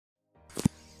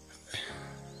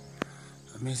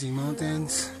Amazing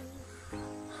mountains.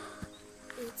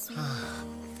 It's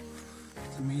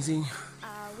amazing.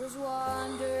 I was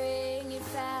wondering if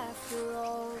after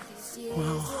all these years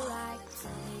you'd like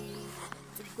me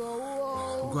to go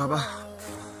over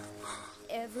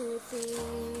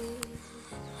everything.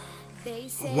 They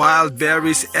say wild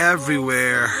berries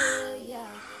everywhere.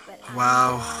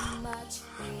 Wow.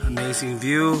 Amazing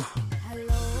view.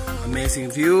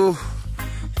 Amazing view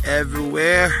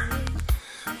everywhere.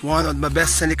 One of my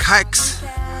best scenic hikes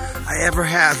I ever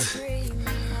had.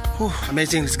 Whew,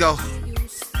 amazing. Let's go.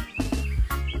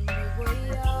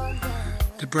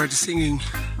 The bird is singing.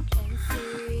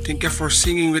 Thank you for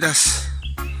singing with us.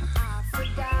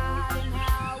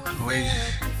 Wait.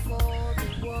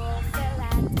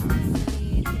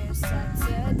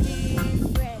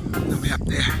 Now we up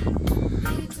there,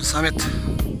 the summit.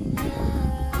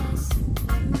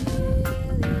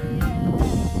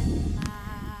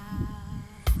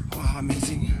 Wow,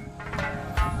 amazing.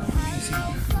 Amazing.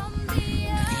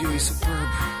 The view is superb.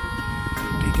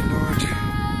 Thank you, Lord.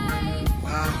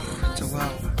 Wow, it's a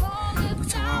wow.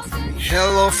 It's a wow for me.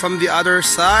 Hello from the other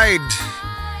side.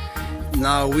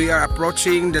 Now we are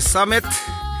approaching the summit,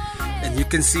 and you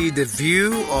can see the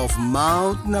view of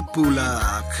Mount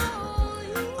Napulak.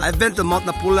 I've been to Mount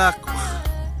Napulak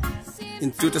in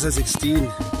 2016.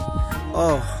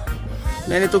 Oh,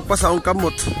 nanitog pa sa akong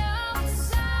kamot.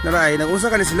 Naray, nag-unsa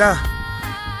ka ni sila.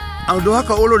 Ang duha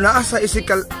ka ulo naa sa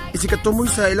isikatumoy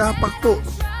sa ilang pakto.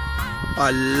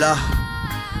 Allah,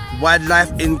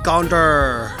 wildlife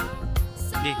encounter.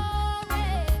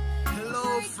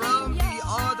 Hello from the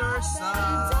other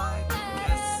side.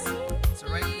 Yes, so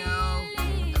right now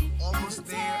I'm almost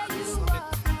there at the summit.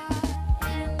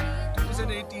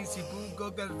 2018 Cebu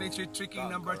Google Adventure Trekking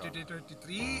number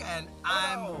 3033, and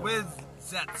I'm with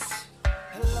Zets.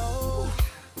 Hello.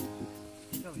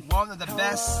 One of the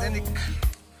best scenic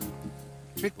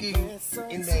trekking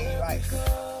in my life.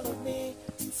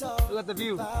 Look at the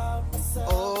view.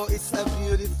 Oh, it's a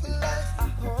beautiful life.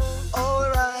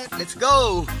 Alright, let's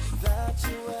go.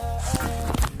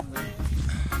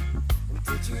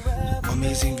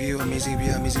 Amazing view, amazing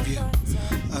view, amazing view.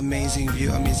 Amazing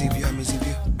view, amazing view, amazing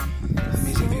view.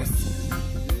 Amazing view.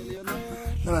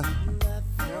 Naman.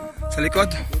 Sa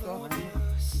likod?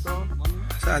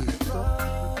 Saan?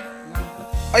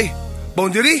 Ay!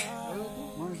 Boundary?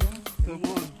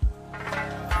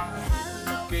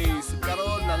 Okay, so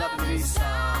karon na natin dito sa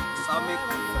summit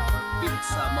peak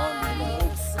sa Mount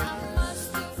Linguob.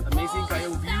 Amazing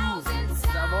kayong view.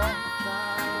 Kita mo?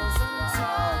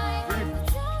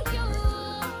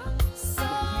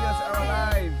 The hills are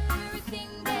alive.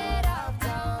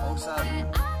 Awesome.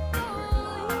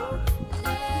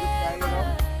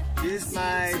 This is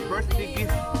my birthday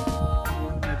gift.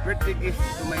 My birthday gift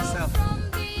to myself.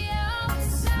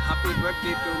 Happy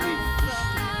birthday to me.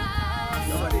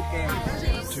 Nobody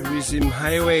cares. Tourism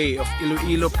highway of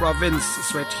Iloilo province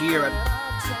is right here at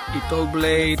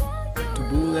Igtuble,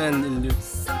 Tubungan,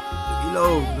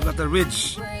 Iloilo. Look at the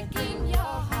ridge.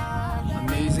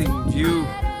 Amazing view.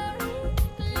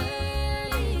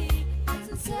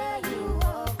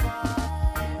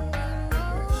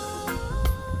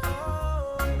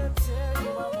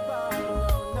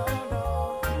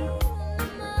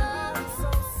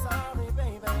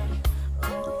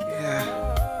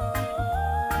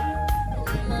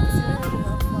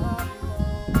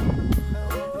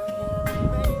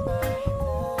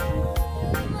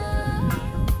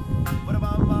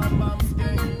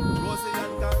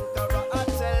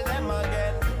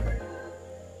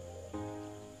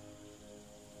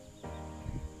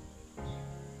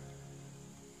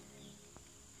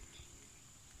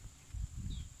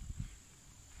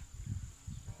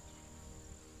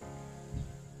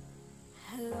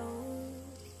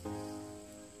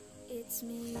 It's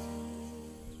me.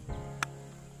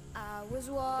 I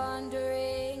was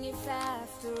wondering if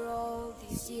after all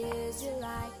these years you'd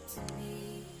like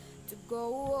me to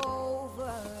go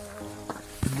over.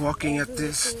 I'm walking at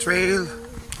this trail,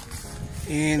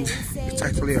 and it's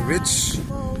actually a ridge.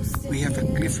 We have a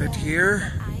cliff right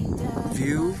here,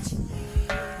 view,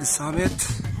 the summit,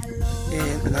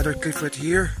 and another cliff right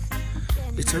here.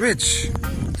 It's a ridge.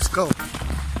 Let's go.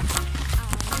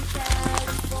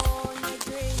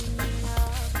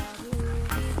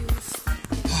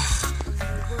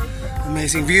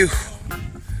 Amazing view.